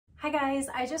Hi guys,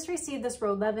 I just received this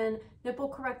row 11 nipple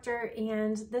corrector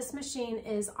and this machine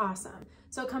is awesome.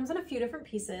 So it comes in a few different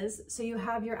pieces. So you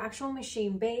have your actual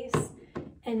machine base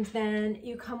and then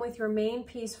you come with your main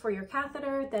piece for your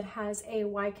catheter that has a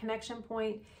Y connection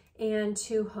point and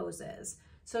two hoses.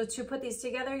 So to put these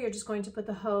together, you're just going to put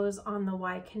the hose on the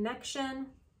Y connection.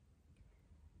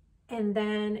 And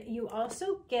then you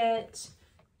also get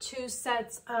two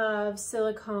sets of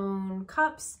silicone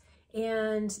cups.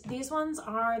 And these ones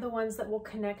are the ones that will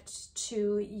connect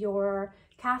to your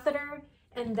catheter.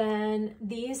 And then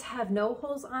these have no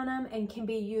holes on them and can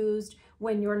be used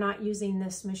when you're not using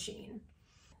this machine.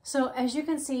 So as you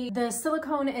can see, the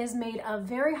silicone is made of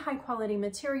very high quality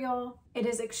material. It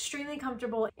is extremely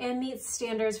comfortable and meets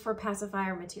standards for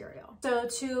pacifier material. So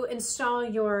to install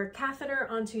your catheter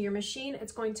onto your machine,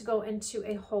 it's going to go into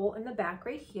a hole in the back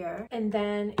right here. And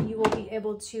then you will be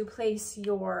able to place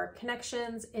your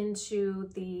connections into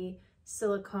the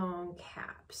silicone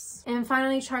caps. And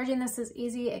finally, charging this is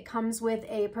easy. It comes with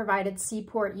a provided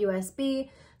C-port USB.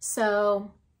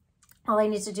 So all I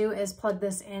need to do is plug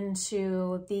this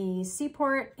into the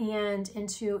C-port and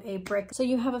into a brick. So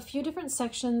you have a few different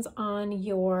sections on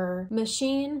your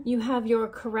machine. You have your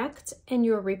correct and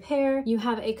your repair. You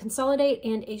have a consolidate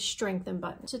and a strengthen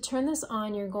button. To turn this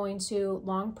on, you're going to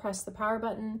long press the power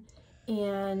button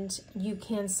and you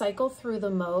can cycle through the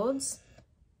modes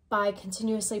by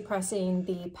continuously pressing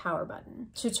the power button.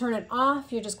 To turn it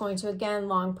off, you're just going to again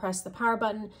long press the power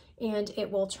button and it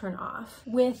will turn off.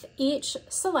 With each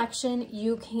selection,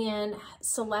 you can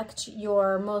select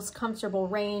your most comfortable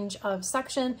range of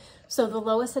suction. So the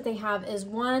lowest that they have is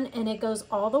 1 and it goes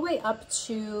all the way up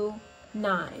to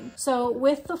 9. So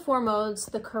with the 4 modes,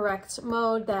 the correct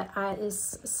mode that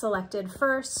is selected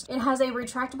first, it has a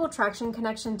retractable traction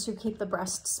connection to keep the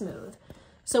breast smooth.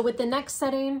 So with the next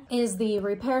setting is the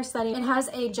repair setting. It has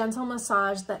a gentle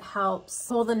massage that helps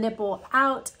pull the nipple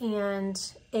out and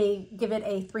give it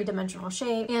a 3-dimensional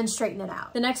shape and straighten it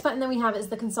out. The next button that we have is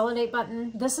the consolidate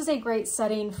button. This is a great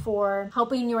setting for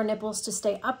helping your nipples to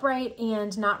stay upright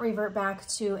and not revert back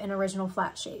to an original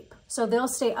flat shape. So they'll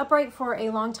stay upright for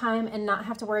a long time and not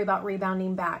have to worry about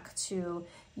rebounding back to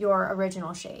your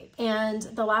original shape. And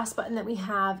the last button that we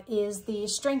have is the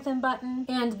strengthen button.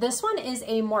 And this one is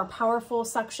a more powerful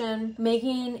suction,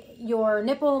 making your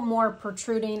nipple more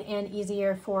protruding and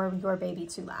easier for your baby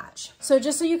to latch. So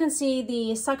just so you can see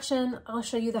the suction, I'll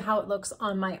show you how it looks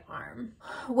on my arm.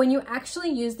 When you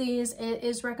actually use these, it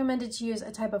is recommended to use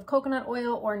a type of coconut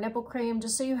oil or nipple cream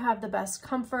just so you have the best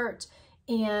comfort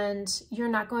and you're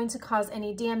not going to cause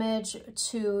any damage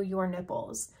to your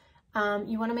nipples.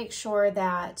 You want to make sure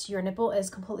that your nipple is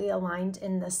completely aligned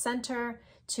in the center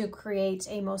to create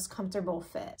a most comfortable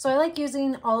fit. So I like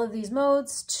using all of these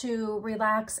modes to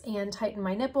relax and tighten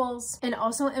my nipples and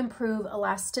also improve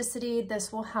elasticity.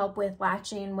 This will help with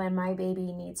latching when my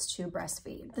baby needs to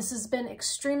breastfeed. This has been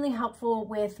extremely helpful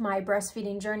with my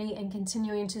breastfeeding journey and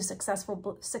continuing to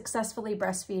successfully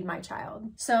breastfeed my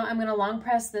child. So I'm going to long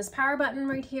press this power button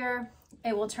right here.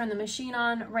 It will turn the machine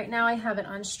on. Right now I have it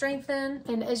on strengthen.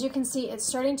 And as you can see, it's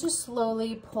starting to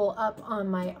slowly pull up on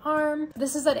my arm.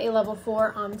 This is at a level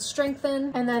 4 on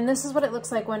strengthen. And then this is what it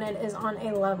looks like when it is on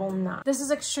a level 9. This is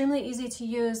extremely easy to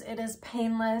use. It is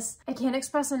painless. I can't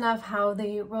express enough how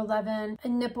the row 11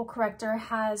 nipple corrector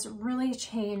has really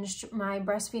changed my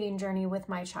breastfeeding journey with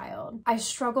my child. I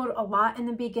struggled a lot in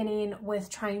the beginning with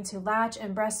trying to latch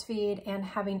and breastfeed and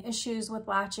having issues with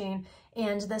latching.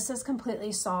 And this has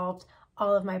completely solved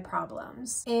all of my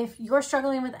problems. If you're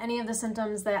struggling with any of the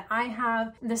symptoms that I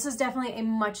have, this is definitely a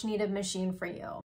much needed machine for you.